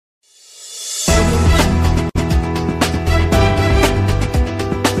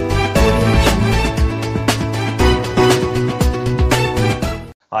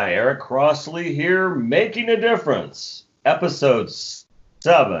Eric Crossley here, Making a Difference, episode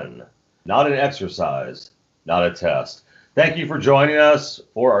 7, not an exercise, not a test. Thank you for joining us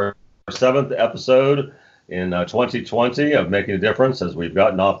for our 7th episode in 2020 of Making a Difference, as we've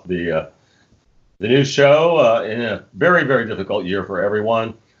gotten off the new show in a very, very difficult year for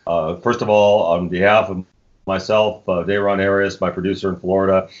everyone. First of all, on behalf of myself, Dayron Arias, my producer in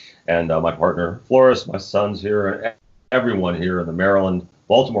Florida, and my partner, Flores, my sons here, and everyone here in the Maryland,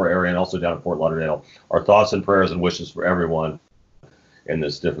 Baltimore area, and also down in Fort Lauderdale, our thoughts and prayers and wishes for everyone in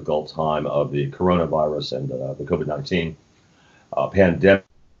this difficult time of the coronavirus and the COVID-19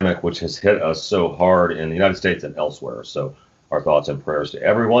 pandemic, which has hit us so hard in the United States and elsewhere. So our thoughts and prayers to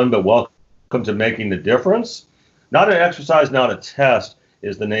everyone, but welcome to Making the Difference. Not an exercise, not a test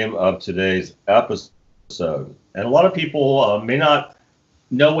is the name of today's episode. And a lot of people may not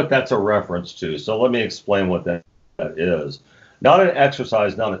know what that's a reference to, so let me explain what that is. Not an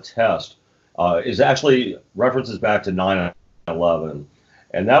exercise, not a test, is actually references back to 9/11,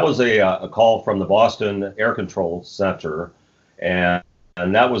 and that was a call from the Boston Air Control Center, and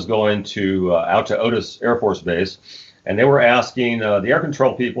that was going to out to Otis Air Force Base, and they were asking the air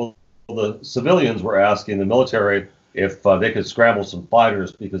control people, the civilians were asking the military if they could scramble some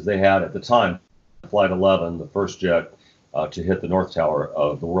fighters because they had at the time Flight 11, the first jet to hit the North Tower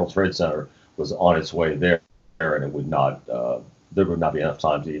of the World Trade Center, was on its way there, and it would not there would not be enough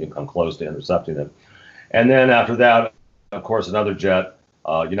time to even come close to intercepting it. And then after that, of course, another jet,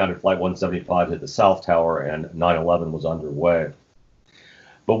 United Flight 175, hit the South Tower, and 9/11 was underway.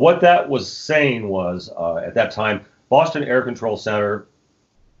 But what that was saying was, at that time, Boston Air Control Center,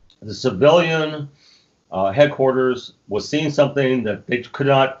 the civilian headquarters was seeing something that they could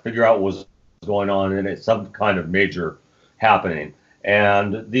not figure out what was going on, and it's some kind of major happening.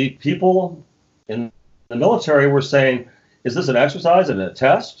 And the people in the military were saying, is this an exercise and a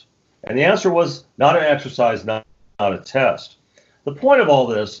test? And the answer was not an exercise, not a test. The point of all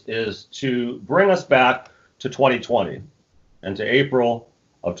this is to bring us back to 2020 and to April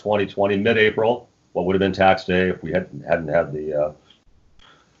of 2020, mid-April, what would have been tax day if we hadn't had the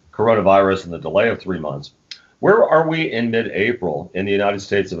coronavirus and the delay of 3 months. Where are we in mid-April in the United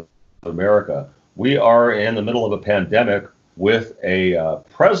States of America? We are in the middle of a pandemic with a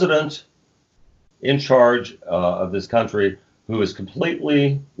president in charge of this country who has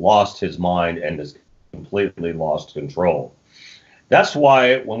completely lost his mind and has completely lost control. That's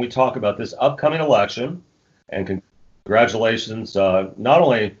why when we talk about this upcoming election, and congratulations not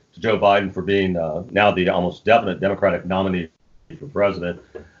only to Joe Biden for being now the almost definite Democratic nominee for president,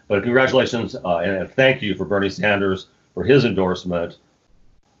 but congratulations and thank you for Bernie Sanders for his endorsement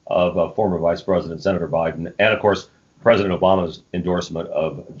of former Vice President Senator Biden, and of course President Obama's endorsement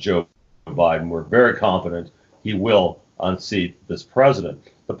of Joe Biden. We're very confident he will unseat this president.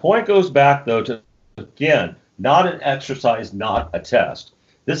 The point goes back, though, to, again, not an exercise, not a test.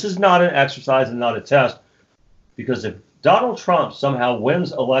 This is not an exercise and not a test, because if Donald Trump somehow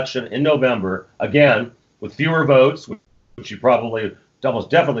wins election in November, again, with fewer votes, which he probably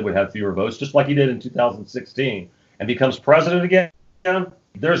almost definitely would have fewer votes, just like he did in 2016, and becomes president again,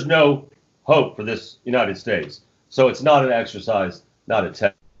 there's no hope for this United States. So it's not an exercise, not a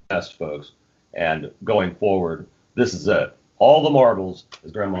test, folks. And going forward, this is it. All the marbles,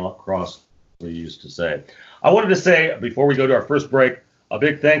 as Grandma Crossley used to say. I wanted to say, before we go to our first break, a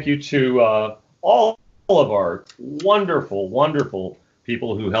big thank you to all of our wonderful, wonderful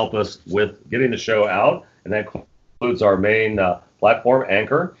people who help us with getting the show out. And that includes our main platform,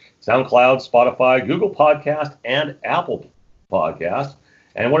 Anchor, SoundCloud, Spotify, Google Podcast, and Apple Podcast.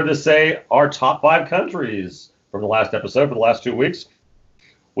 And I wanted to say our top 5 countries from the last episode for the last 2 weeks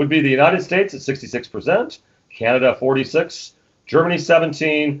would be the United States at 66%, Canada 46%, Germany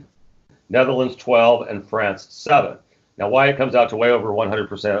 17%, Netherlands 12%, and France 7%. Now, why it comes out to way over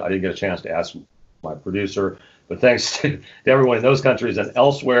 100%, I didn't get a chance to ask my producer, but thanks to everyone in those countries and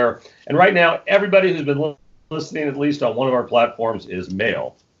elsewhere. And right now, everybody who's been listening at least on one of our platforms is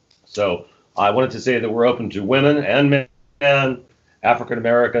male. So I wanted to say that we're open to women and men, African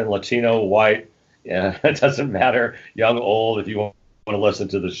American, Latino, white. Yeah, it doesn't matter, young, old. If you want to listen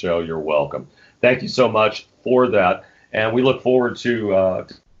to the show, you're welcome. Thank you so much for that. And we look forward to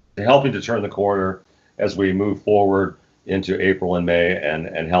helping to turn the corner as we move forward into April and May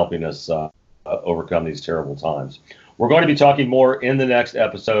and helping us overcome these terrible times. We're going to be talking more in the next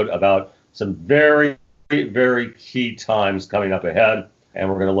episode about some very, very key times coming up ahead, and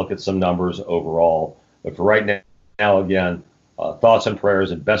we're going to look at some numbers overall. But for right now, again, thoughts and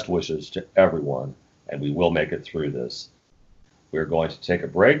prayers and best wishes to everyone, and we will make it through this. We're going to take a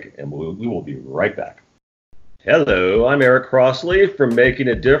break, and we will be right back. Hello, I'm Eric Crossley from Making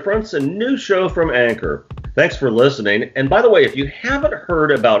a Difference, a new show from Anchor. Thanks for listening. And by the way, if you haven't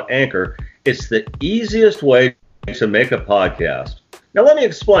heard about Anchor, it's the easiest way to make a podcast. Now, let me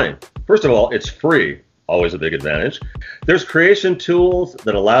explain. First of all, it's free, always a big advantage. There's creation tools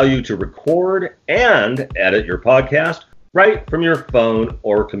that allow you to record and edit your podcast right from your phone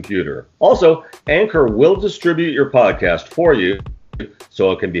or computer. Also, Anchor will distribute your podcast for you so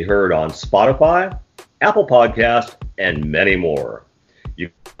it can be heard on Spotify, Apple Podcast, and many more. You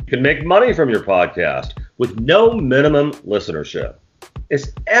can make money from your podcast with no minimum listenership.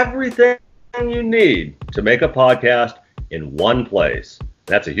 It's everything you need to make a podcast in one place.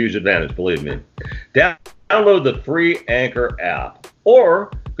 That's a huge advantage, believe me. Download the free Anchor app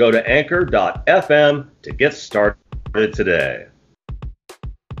or go to anchor.fm to get started today.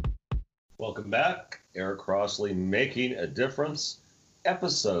 Welcome back. Eric Crossley, Making a Difference,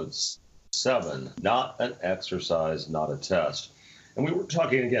 episode 7, Not an Exercise, Not a Test. And we were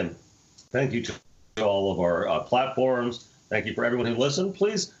talking again, thank you to all of our platforms. Thank you for everyone who listened.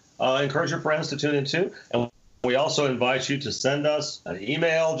 Please encourage your friends to tune in too. And we also invite you to send us an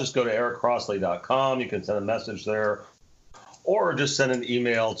email. Just go to ericcrossley.com. You can send a message there, or just send an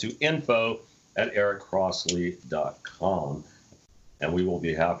email to info@ericcrossley.com, and we will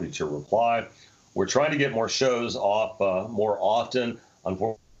be happy to reply. We're trying to get more shows off more often.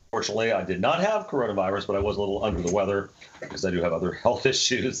 Unfortunately, I did not have coronavirus, but I was a little under the weather because I do have other health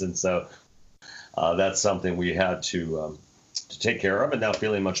issues, and so that's something we had to take care of, and now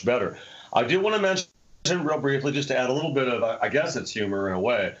feeling much better. I do want to mention real briefly, just to add a little bit of, I guess it's humor in a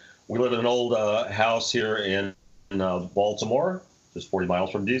way. We live in an old house here in Baltimore, just 40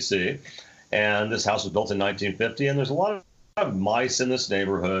 miles from D.C., and this house was built in 1950, and there's a lot of mice in this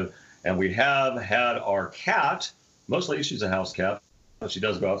neighborhood, and we have had our cat, mostly she's a house cat, but she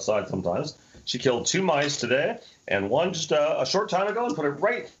does go outside sometimes. She killed 2 mice today, and one just a short time ago, and put it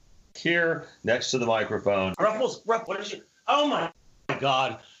right here next to the microphone. Ruffles, what did you? Oh my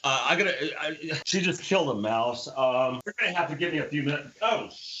God! She just killed a mouse. You're gonna have to give me a few minutes. Oh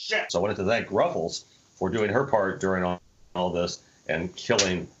shit! So I wanted to thank Ruffles for doing her part during all this and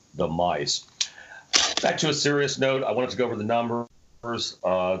killing the mice. Back to a serious note, I wanted to go over the numbers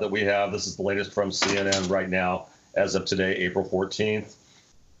that we have. This is the latest from CNN right now, as of today, April 14th,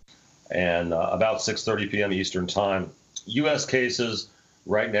 and about 6:30 p.m. Eastern Time. U.S. cases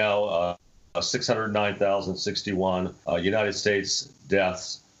right now, 609,061. United States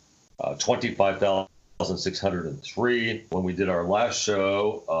deaths, 25,603. When we did our last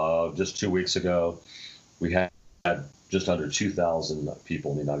show just 2 weeks ago, we had just under 2,000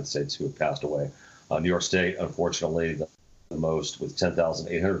 people in the United States who have passed away. New York State, unfortunately, the most with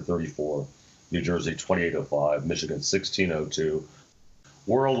 10,834. New Jersey, 2,805. Michigan, 1,602.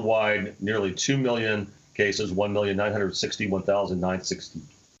 Worldwide, nearly 2 million cases,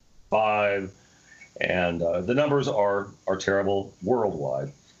 1,961,965. And the numbers are terrible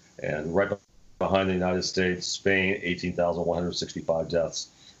worldwide. And right behind the United States, Spain, 18,165 deaths.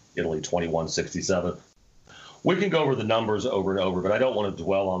 Italy, 2,167. We can go over the numbers over and over, but I don't want to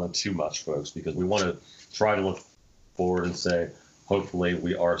dwell on it too much, folks, because we want to try to look forward and say, hopefully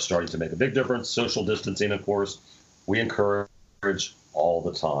we are starting to make a big difference. Social distancing, of course, we encourage all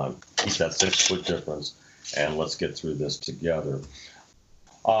the time. Keep that 6-foot difference, and let's get through this together.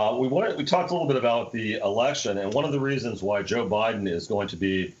 We talked a little bit about the election, and one of the reasons why Joe Biden is going to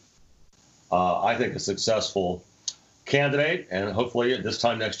be, I think, a successful candidate, and hopefully at this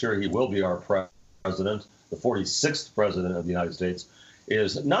time next year he will be our president, the 46th president of the United States,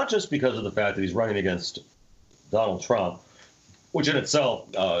 is not just because of the fact that he's running against Donald Trump, which in itself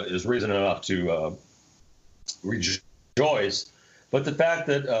is reason enough to rejoice, but the fact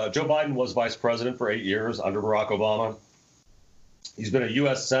that Joe Biden was vice president for 8 years under Barack Obama. He's been a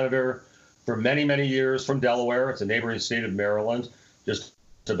U.S. senator for many, many years from Delaware. It's a neighboring state of Maryland, just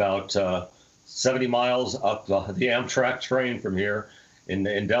about 70 miles up the Amtrak train from here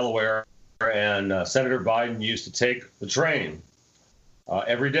in Delaware. And Senator Biden used to take the train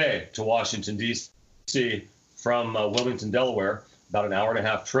every day to Washington, D.C. from Wilmington, Delaware, about an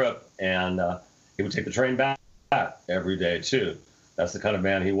hour-and-a-half trip, and he would take the train back every day, too. That's the kind of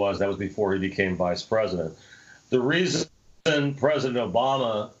man he was. That was before he became vice president. The reason President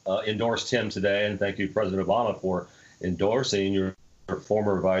Obama endorsed him today, and thank you, President Obama, for endorsing your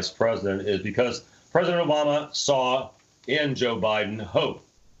former vice president, is because President Obama saw in Joe Biden hope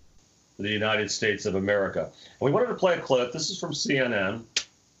for the United States of America. And we wanted to play a clip. This is from CNN.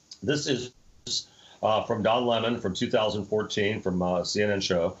 This is from Don Lemon from 2014 from a CNN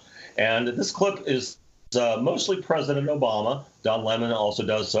show. And this clip is mostly President Obama. Don Lemon also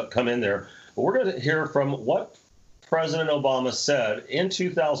does come in there. But we're going to hear from what President Obama said in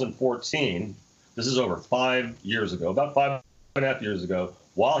 2014. This is over 5 years ago, about 5.5 years ago,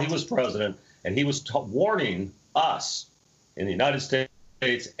 while he was president, and he was warning us in the United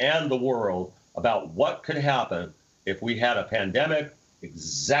States and the world about what could happen if we had a pandemic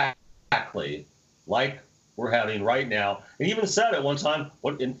exactly like we're having right now. And he even said at one time,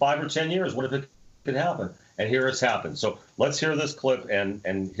 what in 5 or 10 years, what if it could happen? And here it's happened. So let's hear this clip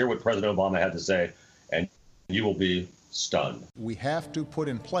and hear what President Obama had to say, and you will be stunned. We have to put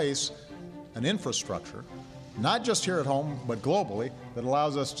in place an infrastructure, not just here at home, but globally, that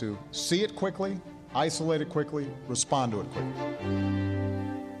allows us to see it quickly, isolate it quickly, respond to it quickly.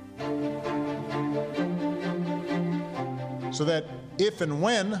 So that if and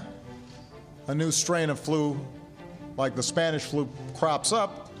when a new strain of flu, like the Spanish flu, crops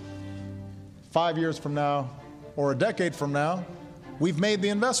up, 5 years from now or a decade from now, we've made the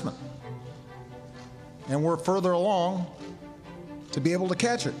investment. And we're further along to be able to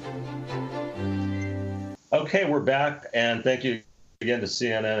catch it. Okay, we're back, and thank you again to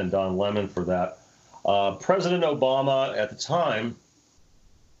CNN and Don Lemon for that. President Obama at the time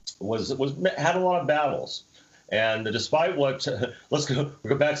had a lot of battles, and despite what we'll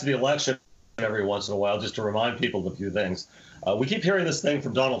go back to the election every once in a while just to remind people of a few things. We keep hearing this thing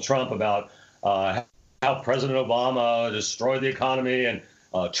from Donald Trump about how President Obama destroyed the economy and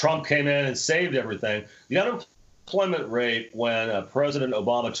Trump came in and saved everything. The unemployment rate when President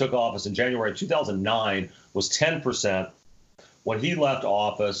Obama took office in January of 2009 was 10%. When he left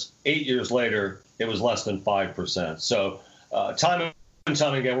office 8 years later, it was less than 5%. So time and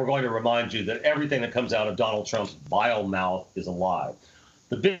time again, we're going to remind you that everything that comes out of Donald Trump's vile mouth is a lie.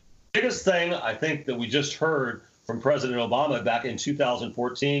 The biggest thing I think that we just heard from President Obama back in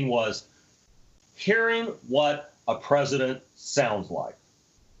 2014 was hearing what a president sounds like.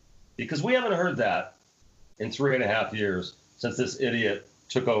 Because we haven't heard that in 3.5 years since this idiot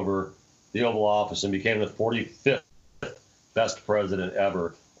took over the Oval Office and became the 45th best president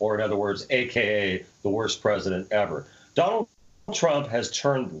ever, or in other words, AKA the worst president ever. Donald Trump has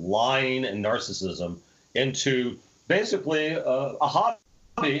turned lying and narcissism into basically a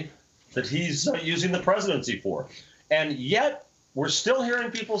hobby that he's using the presidency for. And yet we're still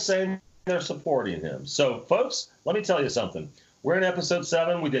hearing people saying they're supporting him. So, folks, let me tell you something. We're in episode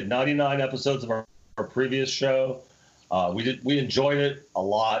 7. We did 99 episodes of our previous show. We enjoyed it a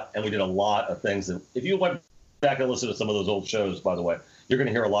lot, and we did a lot of things. And if you went back and listened to some of those old shows, by the way, you're going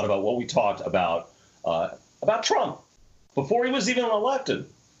to hear a lot about what we talked about Trump before he was even elected.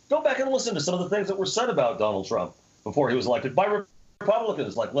 Go back and listen to some of the things that were said about Donald Trump before he was elected by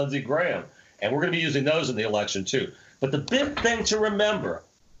Republicans like Lindsey Graham. And we're going to be using those in the election, too. But the big thing to remember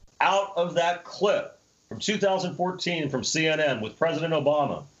out of that clip from 2014 from CNN with President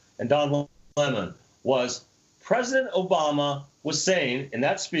Obama and Don Lemon was President Obama was saying in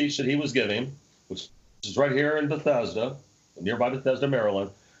that speech that he was giving, which is right here in Bethesda, nearby Bethesda, Maryland,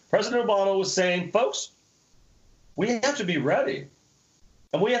 President Obama was saying, folks, we have to be ready.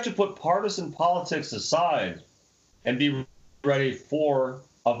 And we have to put partisan politics aside and be ready for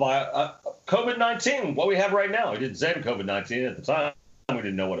a COVID-19, what we have right now. He didn't say COVID-19 at the time. We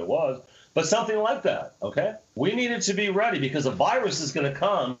didn't know what it was. But something like that, okay? We needed to be ready because a virus is going to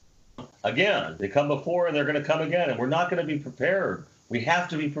come again. They come before and they're going to come again, and we're not going to be prepared. We have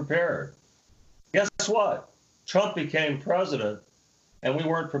to be prepared. Guess what? Trump became president, and we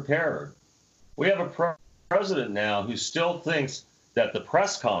weren't prepared. We have a president now who still thinks that the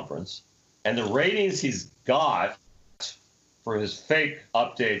press conference and the ratings he's got for his fake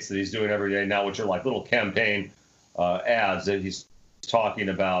updates that he's doing every day now, which are like little campaign ads that he's talking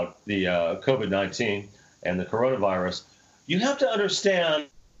about the COVID-19 and the coronavirus, you have to understand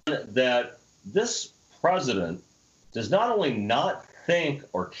that this president does not only not think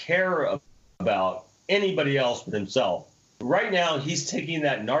or care about anybody else but himself. Right now, he's taking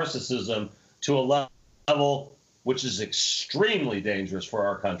that narcissism to a level which is extremely dangerous for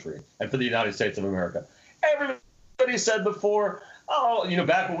our country and for the United States of America. Everybody said before,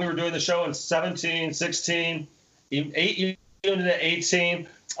 back when we were doing the show in 17, 16, 18, into 18,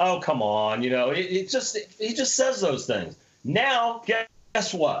 oh, come on, he just says those things. Now,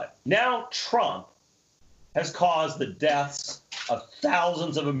 guess what? Now Trump has caused the deaths of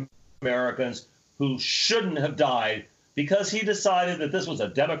thousands of Americans who shouldn't have died because he decided that this was a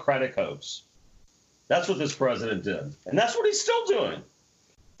Democratic hoax. That's what this president did. And that's what he's still doing.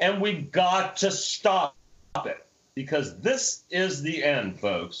 And we've got to stop it because this is the end,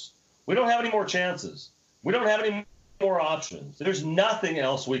 folks. We don't have any more chances. We don't have any more options. There's nothing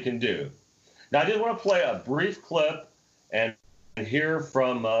else we can do. Now, I did want to play a brief clip and hear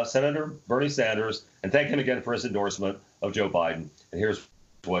from Senator Bernie Sanders and thank him again for his endorsement of Joe Biden. And here's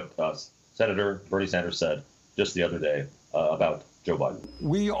what Senator Bernie Sanders said just the other day about Joe Biden.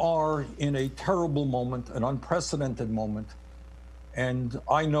 We are in a terrible moment, an unprecedented moment. And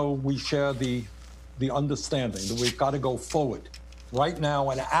I know we share the understanding that we've got to go forward right now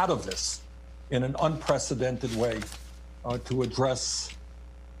and out of this in an unprecedented way to address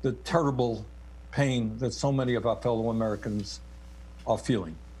the terrible pain that so many of our fellow Americans are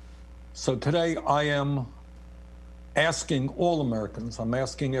feeling. So today I am asking all Americans, I'm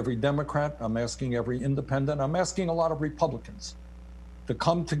asking every Democrat, I'm asking every independent, I'm asking a lot of Republicans to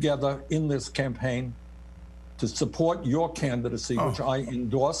come together in this campaign to support your candidacy, which I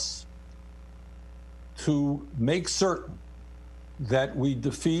endorse, to make certain that we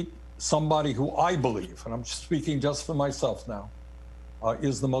defeat somebody who I believe, and I'm speaking just for myself now,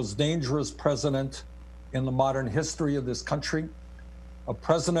 is the most dangerous president in the modern history of this country. A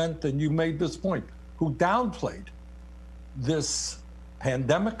president, and you made this point, who downplayed this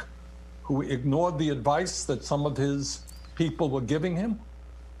pandemic, who ignored the advice that some of his people were giving him,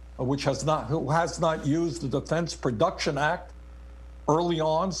 who has not used the Defense Production Act early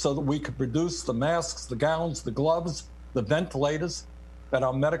on so that we could produce the masks, the gowns, the gloves, the ventilators that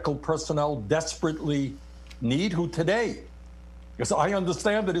our medical personnel desperately need, who today, because I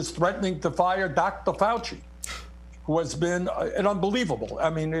understand that is threatening to fire Dr. Fauci, who has been an unbelievable,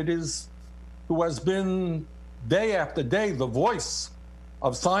 who has been day after day the voice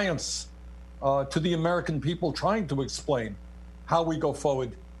of science to the American people, trying to explain how we go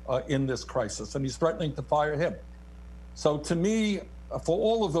forward in this crisis, and he's threatening to fire him. So to me, for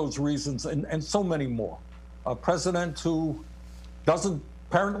all of those reasons and so many more, a president who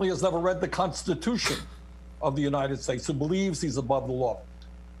apparently has never read the Constitution of the United States, who believes he's above the law,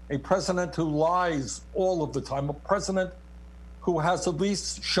 a president who lies all of the time, a president who has at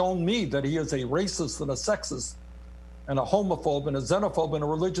least shown me that he is a racist and a sexist and a homophobe and a xenophobe and a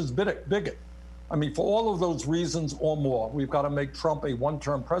religious bigot. I mean, for all of those reasons or more, we've got to make Trump a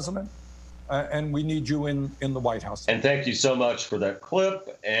one-term president, and we need you in the White House. And thank you so much for that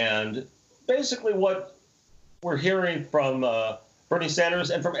clip. And basically what we're hearing from Bernie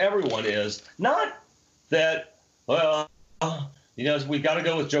Sanders and from everyone is not that, well, we got to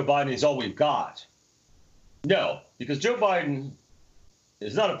go with Joe Biden. He's all we've got. No, because Joe Biden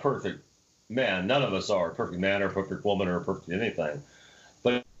is not a perfect man. None of us are a perfect man or a perfect woman or a perfect anything.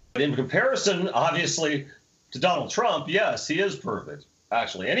 But in comparison, obviously, to Donald Trump, yes, he is perfect.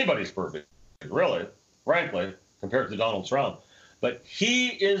 Actually, anybody's perfect, really, frankly, compared to Donald Trump. But he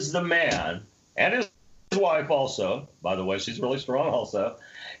is the man, and his wife also, by the way, she's really strong also,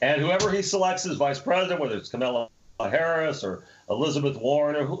 and whoever he selects as vice president, whether it's Kamala Harris or Elizabeth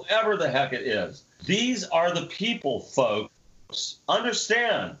Warren or whoever the heck it is, these are the people, folks.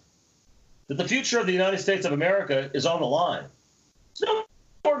 Understand that the future of the United States of America is on the line. No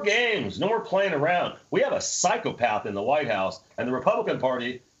more games, no more playing around. We have a psychopath in the White House, and the Republican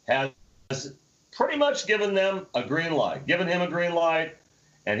Party has pretty much given him a green light,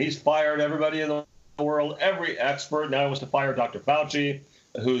 and he's fired everybody in the world, every expert. Now he wants to fire Dr. Fauci,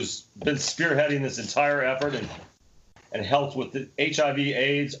 who's been spearheading this entire effort and helped with the HIV,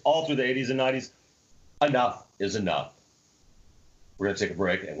 AIDS all through the 80s and 90s. Enough is enough. We're going to take a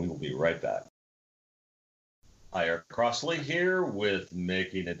break, and we will be right back. Hi, Eric Crossley here with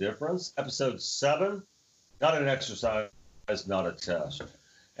Making a Difference, episode 7. Not an exercise, not a test.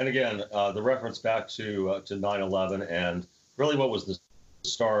 And again, the reference back to 9/11 and really what was the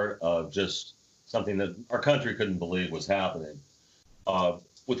start of just something that our country couldn't believe was happening.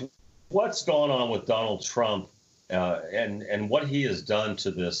 With what's gone on with Donald Trump and what he has done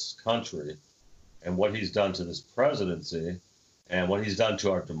to this country and what he's done to this presidency and what he's done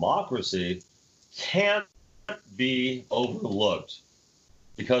to our democracy can't be overlooked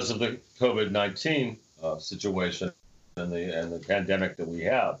because of the COVID-19 situation and the pandemic that we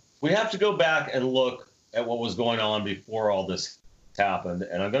have. We have to go back and look at what was going on before all this happened.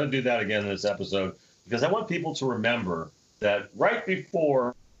 And I'm going to do that again in this episode because I want people to remember that right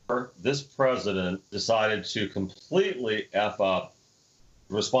before this president decided to completely F up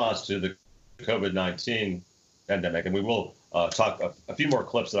the response to the COVID-19 pandemic, and we will talk a few more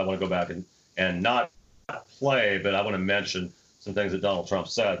clips that I want to go back and not play, but I want to mention some things that Donald Trump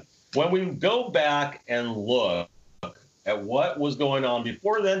said. When we go back and look at what was going on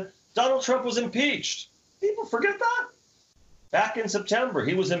before then, Donald Trump was impeached. People forget that. Back in September,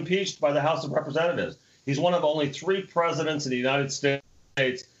 he was impeached by the House of Representatives. He's one of only 3 presidents in the United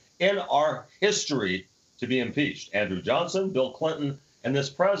States in our history to be impeached. Andrew Johnson, Bill Clinton, and this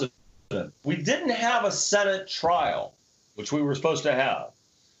president. We didn't have a Senate trial which we were supposed to have.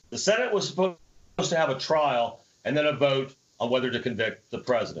 The Senate was supposed to have a trial and then a vote on whether to convict the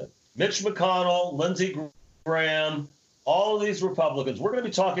president. Mitch McConnell, Lindsey Graham, all of these Republicans, we're going to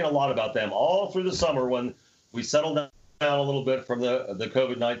be talking a lot about them all through the summer when we settle down a little bit from the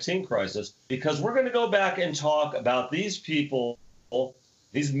COVID-19 crisis, because we're going to go back and talk about these people,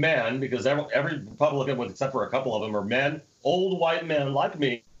 these men, because every Republican, except for a couple of them, are men, old white men like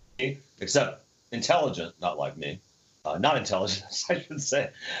me, except intelligent, not like me. Not intelligent, I should say.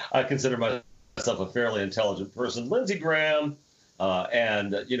 I consider myself a fairly intelligent person. Lindsey Graham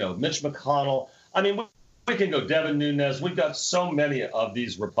and Mitch McConnell. I mean, we can go Devin Nunes. We've got so many of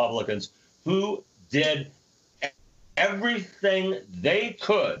these Republicans who did everything they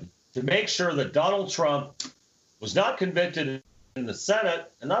could to make sure that Donald Trump was not convicted in the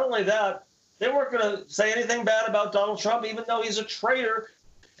Senate. And not only that, they weren't going to say anything bad about Donald Trump, even though he's a traitor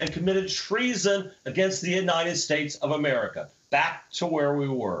and committed treason against the United States of America. Back to where we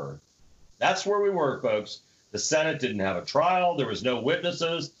were. That's where we were, folks. The Senate didn't have a trial. There was no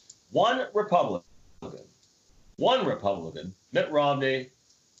witnesses. One Republican, Mitt Romney,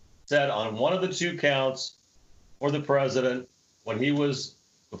 said on one of the two counts for the president when he was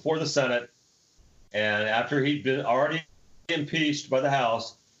before the Senate and after he'd been already impeached by the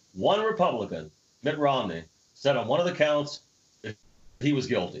House, one Republican, Mitt Romney, said on one of the counts he was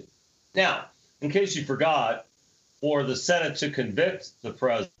guilty. Now, in case you forgot, for the Senate to convict the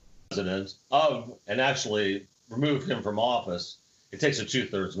president of and actually remove him from office, it takes a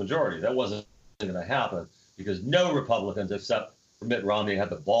 2/3 majority. That wasn't going to happen because no Republicans, except for Mitt Romney, had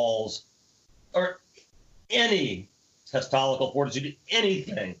the balls or any testicle fortitude,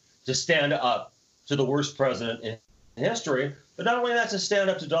 anything to stand up to the worst president in history. But not only that, to stand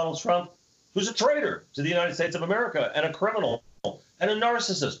up to Donald Trump, who's a traitor to the United States of America and a criminal and a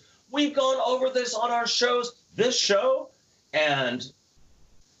narcissist. We've gone over this on our shows, this show, and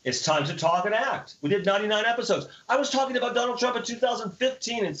it's time to talk and act. We did 99 episodes. I was talking about Donald Trump in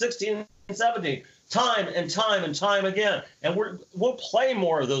 2015 and 16 and 17, time and time and time again. And we'll play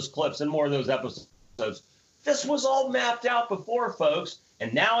more of those clips and more of those episodes. This was all mapped out before, folks,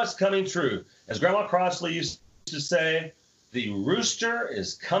 and now it's coming true. As Grandma Crossley used to say, the rooster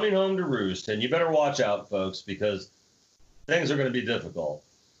is coming home to roost, and you better watch out, folks, because things are going to be difficult.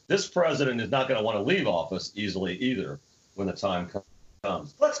 This president is not going to want to leave office easily either when the time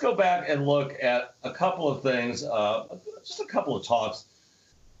comes. Let's go back and look at a couple of things, just a couple of talks,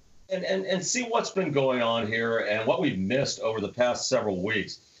 and see what's been going on here and what we've missed over the past several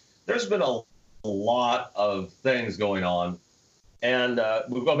weeks. There's been a lot of things going on, and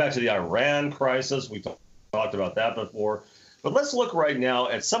we'll go back to the Iran crisis. We talked about that before. But let's look right now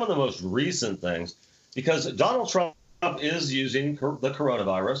at some of the most recent things, because Donald Trump is using the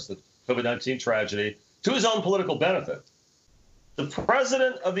coronavirus, the COVID-19 tragedy, to his own political benefit. The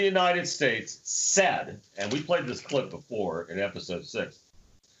president of the United States said, and we played this clip before in episode 6,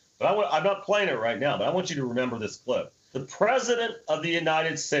 but I'm not playing it right now, but I want you to remember this clip. The president of the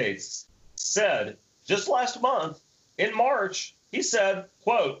United States said just last month, in March, he said,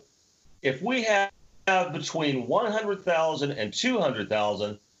 quote, if we have between 100,000 and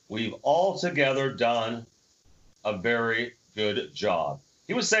 200,000, we've altogether done a very good job.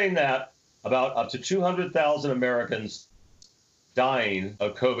 He was saying that about up to 200,000 Americans dying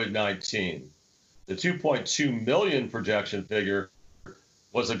of COVID-19. The 2.2 million projection figure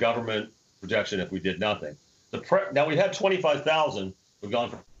was a government projection if we did nothing. Now, we had 25,000. We've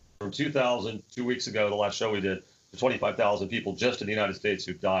gone from 2,000 2 weeks ago, the last show we did, to 25,000 people just in the United States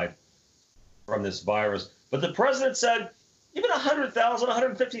who died from this virus. But the president said even 100,000,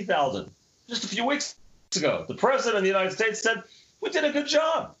 150,000 just a few weeks ago. The president of the United States said, we did a good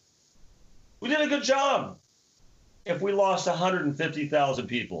job. We did a good job if we lost 150,000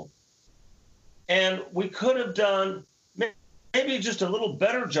 people. And we could have done maybe just a little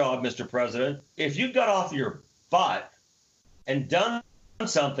better job, Mr. President, if you got off your butt and done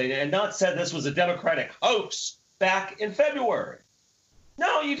something and not said this was a Democratic hoax back in February.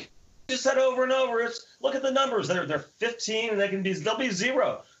 No, you just said over and over, look at the numbers. They're 15 and they'll be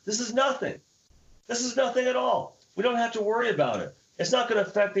 0. This is nothing. This is nothing at all. We don't have to worry about it. It's not going to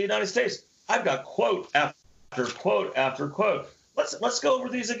affect the United States. I've got quote after quote after quote. Let's go over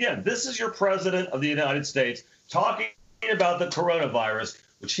these again. This is your president of the United States talking about the coronavirus,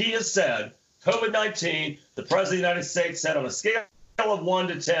 which he has said, COVID-19, the president of the United States said on a scale of 1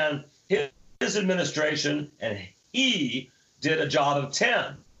 to 10, his administration and he did a job of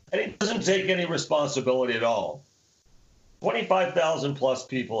 10. And he doesn't take any responsibility at all. 25,000 plus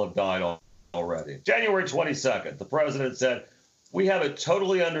people have died already. January 22nd, the president said, we have it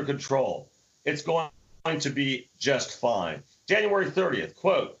totally under control. It's going to be just fine. January 30th,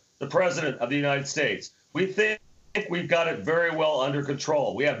 quote, the President of the United States, we think we've got it very well under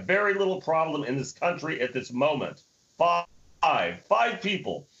control. We have very little problem in this country at this moment. Five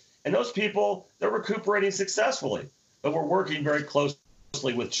people. And those people, they're recuperating successfully, but we're working very closely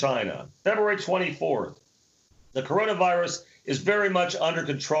with China. February 24th, the coronavirus is very much under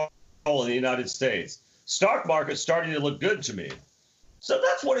control in the United States. Stock market's starting to look good to me. So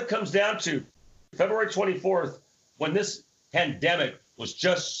that's what it comes down to. February 24th, when this pandemic was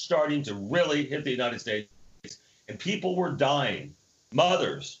just starting to really hit the United States, and people were dying.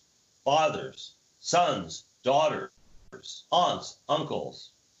 Mothers, fathers, sons, daughters, aunts,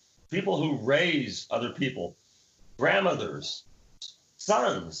 uncles, people who raise other people, grandmothers,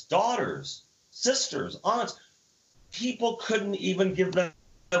 sons, daughters, sisters, aunts. People couldn't even give them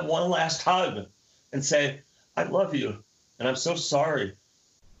one last hug and say, I love you, and I'm so sorry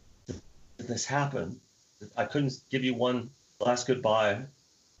that this happened. I couldn't give you one last goodbye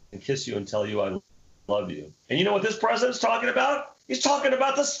and kiss you and tell you I love you. And you know what this president's talking about? He's talking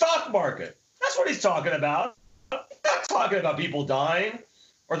about the stock market. That's what he's talking about. He's not talking about people dying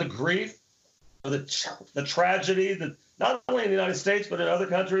or the grief or the tragedy that not only in the United States but in other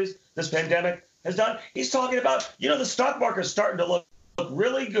countries this pandemic has done. He's talking about, the stock market is starting to look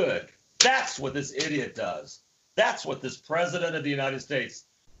really good. That's what this idiot does. That's what this president of the United States,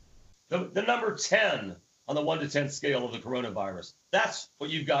 the number 10 on the 1 to 10 scale of the coronavirus. That's what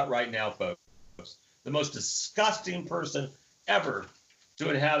you've got right now, folks. The most disgusting person ever to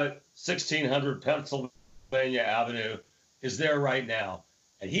inhabit 1600 Pennsylvania Avenue is there right now.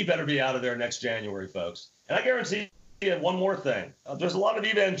 And he better be out of there next January, folks. And I guarantee you one more thing. There's a lot of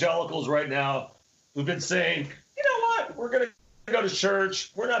evangelicals right now who've been saying, you know what, we're going to go to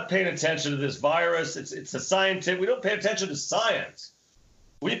church. We're not paying attention to this virus. It's a scientific. We don't pay attention to science.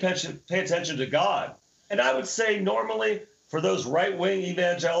 We pay attention to God. And I would say normally for those right-wing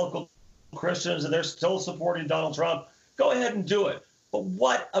evangelical Christians and they're still supporting Donald Trump, go ahead and do it. But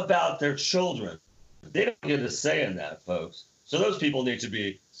what about their children? They don't get a say in that, folks. So those people need to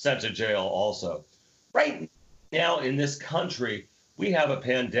be sent to jail also. Right now in this country, we have a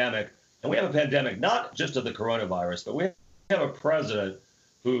pandemic, and we have a pandemic not just of the coronavirus, but we have a president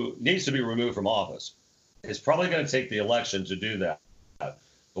who needs to be removed from office. It's probably going to take the election to do that.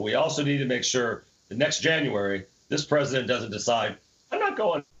 But we also need to make sure that next January, this president doesn't decide, I'm not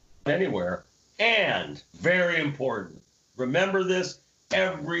going anywhere. And very important, remember this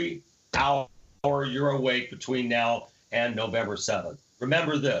every hour you're awake between now and November 7th.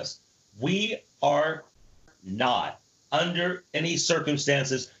 Remember this, we are not under any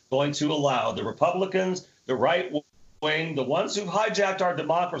circumstances going to allow the Republicans, the right wing, the ones who've hijacked our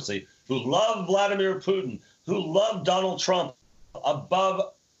democracy, who love Vladimir Putin, who love Donald Trump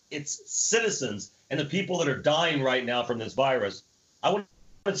above its citizens and the people that are dying right now from this virus. I want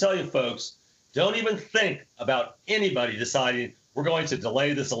to tell you, folks, don't even think about anybody deciding we're going to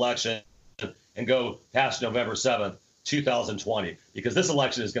delay this election and go past November 7th, 2020, because this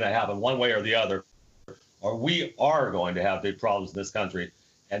election is going to happen one way or the other, or we are going to have big problems in this country.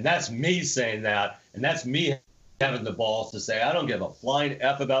 And that's me saying that, and that's me having the balls to say, I don't give a flying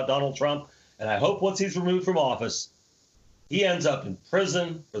F about Donald Trump, and I hope once he's removed from office, he ends up in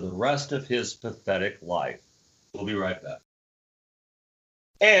prison for the rest of his pathetic life. We'll be right back.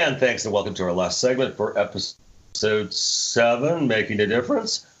 And thanks and welcome to our last segment for episode 7, Making a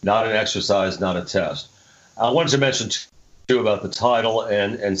Difference, Not an Exercise, Not a Test. I wanted to mention, too, about the title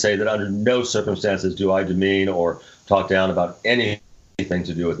and say that under no circumstances do I demean or talk down about anything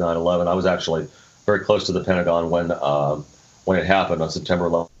to do with 9/11. I was actually very close to the Pentagon when it happened on September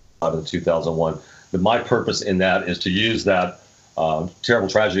 11, 2001. But my purpose in that is to use that terrible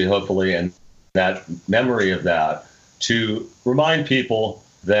tragedy, hopefully, and that memory of that to remind people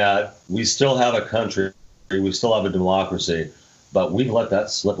that we still have a country, we still have a democracy, but we've let that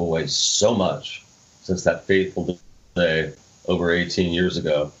slip away so much since that fateful day over 18 years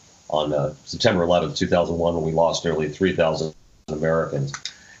ago on September 11th, 2001, when we lost nearly 3,000 Americans.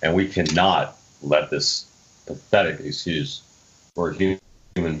 And we cannot let this pathetic excuse for a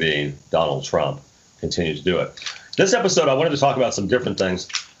human being, Donald Trump, continue to do it. This episode, I wanted to talk about some different things,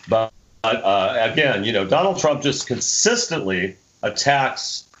 but again, Donald Trump just consistently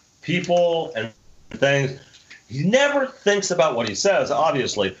attacks people and things. He never thinks about what he says,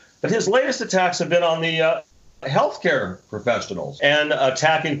 obviously, but his latest attacks have been on the healthcare professionals and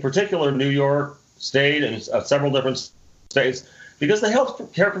attacking particular New York State and several different states because the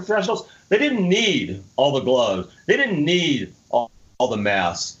healthcare professionals, they didn't need all the gloves. They didn't need all the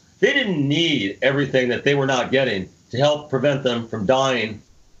masks. They didn't need everything that they were not getting to help prevent them from dying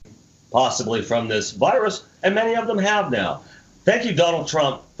possibly from this virus, and many of them have now. Thank you, Donald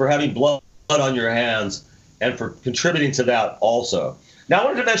Trump, for having blood on your hands and for contributing to that also. Now, I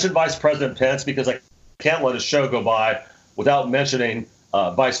wanted to mention Vice President Pence because I can't let a show go by without mentioning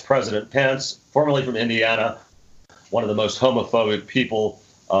Vice President Pence, formerly from Indiana, one of the most homophobic people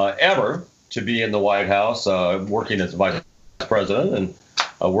ever to be in the White House, working as Vice President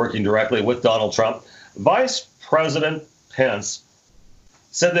and working directly with Donald Trump. Vice President Pence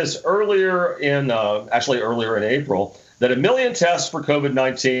said this earlier in April, that 1 million tests for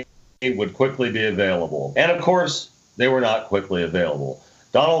COVID-19 would quickly be available. And of course, they were not quickly available.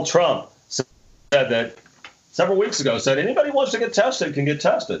 Donald Trump said that several weeks ago, said anybody who wants to get tested can get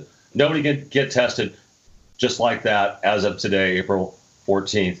tested. Nobody can get tested just like that as of today, April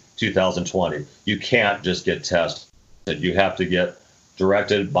 14th, 2020. You can't just get tested. You have to get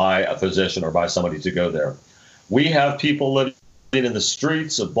directed by a physician or by somebody to go there. We have people living in the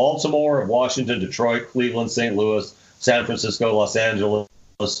streets of Baltimore, of Washington, Detroit, Cleveland, St. Louis, San Francisco, Los Angeles,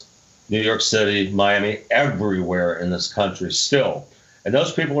 New York City, Miami, everywhere in this country still. And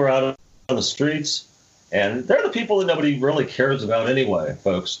those people are out on the streets, and they're the people that nobody really cares about anyway,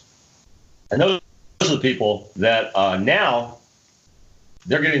 folks. And those are the people that now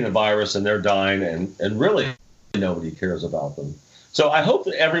they're getting the virus and they're dying, and really nobody cares about them. So I hope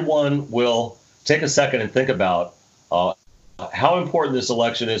that everyone will take a second and think about how important this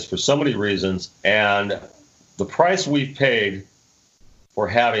election is for so many reasons, and the price we've paid for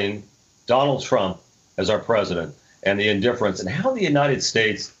having Donald Trump as our president, and the indifference, and how the United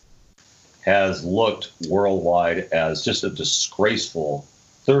States has looked worldwide as just a disgraceful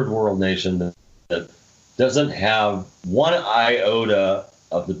third world nation that doesn't have one iota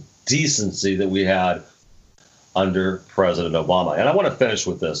of the decency that we had under President Obama. And I want to finish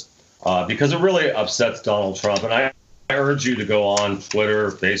with this because it really upsets Donald Trump. And I urge you to go on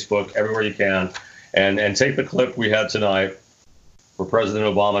Twitter, Facebook, everywhere you can, and take the clip we had tonight where President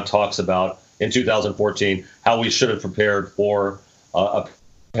Obama talks about in 2014 how we should have prepared for a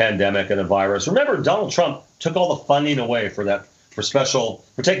pandemic and a virus. Remember, Donald Trump took all the funding away for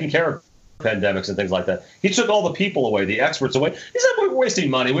taking care of pandemics and things like that. He took all the people away, the experts away. He said we're wasting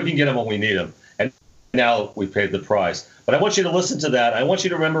money. We can get them when we need them. And now we paid the price. But I want you to listen to that. I want you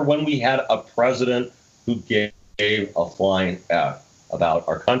to remember when we had a president who gave a flying F about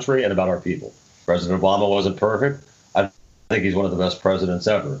our country and about our people. President Obama wasn't perfect. I think he's one of the best presidents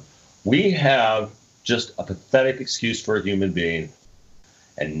ever. We have just a pathetic excuse for a human being.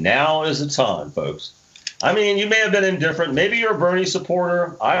 And now is the time, folks. I mean, you may have been indifferent. Maybe you're a Bernie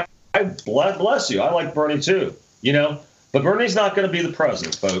supporter. I bless you. I like Bernie too, but Bernie's not going to be the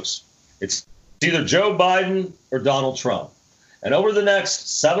president, folks. It's either Joe Biden or Donald Trump. And over the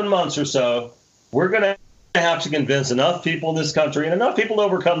next 7 months or so, we're going to have to convince enough people in this country and enough people to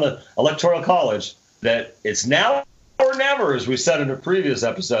overcome the Electoral College that it's now or never, as we said in a previous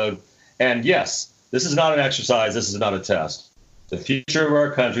episode. And yes, this is not an exercise. This is not a test. The future of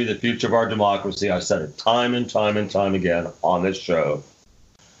our country, the future of our democracy, I've said it time and time and time again on this show.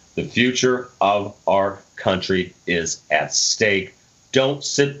 The future of our country is at stake. Don't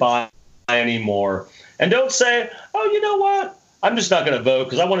sit by anymore. And don't say, oh, you know what? I'm just not going to vote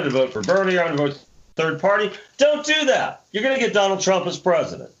because I wanted to vote for Bernie or I'm going to vote third party. Don't do that. You're going to get Donald Trump as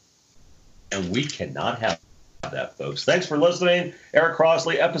president. And we cannot have that, folks. Thanks for listening. Eric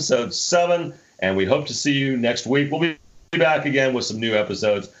Crossley, episode 7. And we hope to see you next week. We'll be back again with some new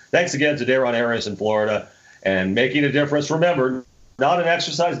episodes. Thanks again to Daron Arias in Florida. And making a difference. Remember, not an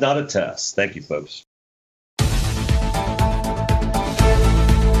exercise, not a test. Thank you, folks.